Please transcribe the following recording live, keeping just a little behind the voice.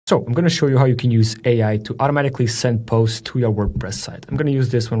So I'm going to show you how you can use AI to automatically send posts to your WordPress site. I'm going to use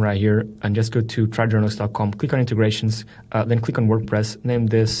this one right here and just go to tryjournalist.com, click on integrations, then click on WordPress, name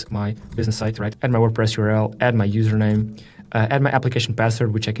this my business site, right? Add my WordPress URL, add my username, add my application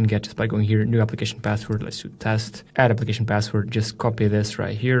password, which I can get just by going here, new application password, let's do test, add application password, just copy this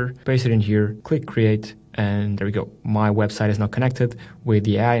right here, paste it in here, click create, and there we go. My website is now connected with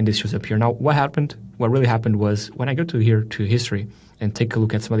the AI and this shows up here. Now, what really happened was when I go to here to history and take a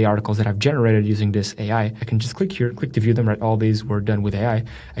look at some of the articles that I've generated using this AI, I can just click here, click to view them, right? All these were done with AI.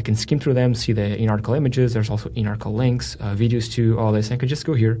 I can skim through them, see the in-article images. There's also in-article links, videos too, all this. And I could just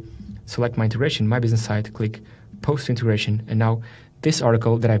go here, select my integration, my business site, click post integration. And now this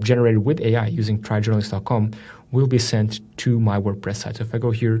article that I've generated with AI using tryjournalist.com will be sent to my WordPress site. So if I go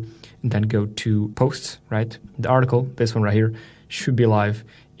here and then go to posts, right? The article, this one right here, should be live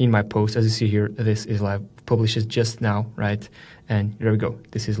in my post. As you see here, this is live, publishes just now, right? And there we go,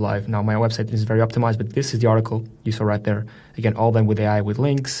 this is live. Now my website is very optimized, but this is the article you saw right there. Again, all done with AI, with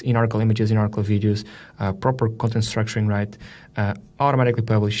links, in-article images, in-article videos, proper content structuring, right? Automatically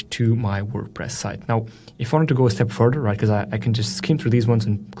published to my WordPress site. Now, if I wanted to go a step further, right, because I can just skim through these ones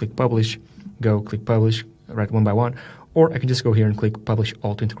and click publish, click publish, right, one by one, or I can just go here and click publish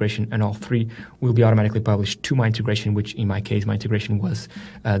all to integration, and all three will be automatically published to my integration, which in my case, my integration was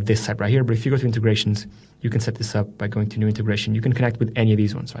this site right here. But if you go to integrations, you can set this up by going to new integration. You can connect with any of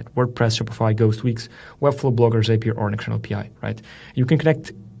these ones, right? WordPress, Shopify, Ghost, Wix, Webflow, Bloggers, Zapier, or an external API, right? You can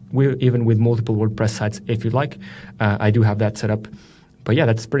connect even with multiple WordPress sites if you'd like. I do have that set up. But yeah,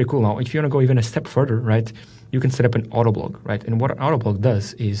 that's pretty cool. Now, if you want to go even a step further, right, you can set up an Autoblog, right? And what an Autoblog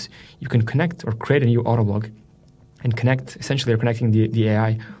does is you can connect or create a new Autoblog and connect, essentially you're connecting the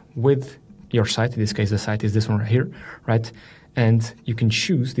AI with your site. In this case, the site is this one right here, right? And you can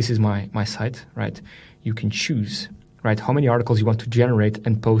choose, this is my site, right? You can choose, right, how many articles you want to generate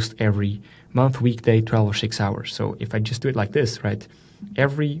and post every month, weekday, 12 or 6 hours. So if I just do it like this, right,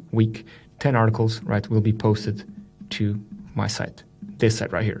 every week, 10 articles, right, will be posted to my site, this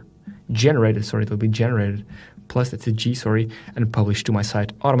site right here. It will be generated, plus that's a G, and published to my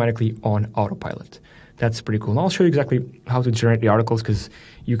site automatically on autopilot. That's pretty cool. And I'll show you exactly how to generate the articles, because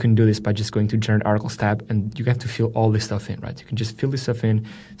you can do this by just going to Generate Articles tab, and you have to fill all this stuff in, right? You can just fill this stuff in,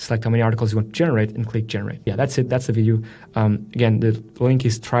 select how many articles you want to generate, and click Generate. Yeah, that's it. That's the video. Again, the link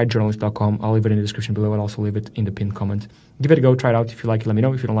is tryjournalist.com. I'll leave it in the description below. I'll also leave it in the pinned comment. Give it a go. Try it out. If you like it, let me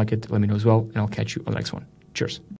know. If you don't like it, let me know as well, and I'll catch you on the next one. Cheers.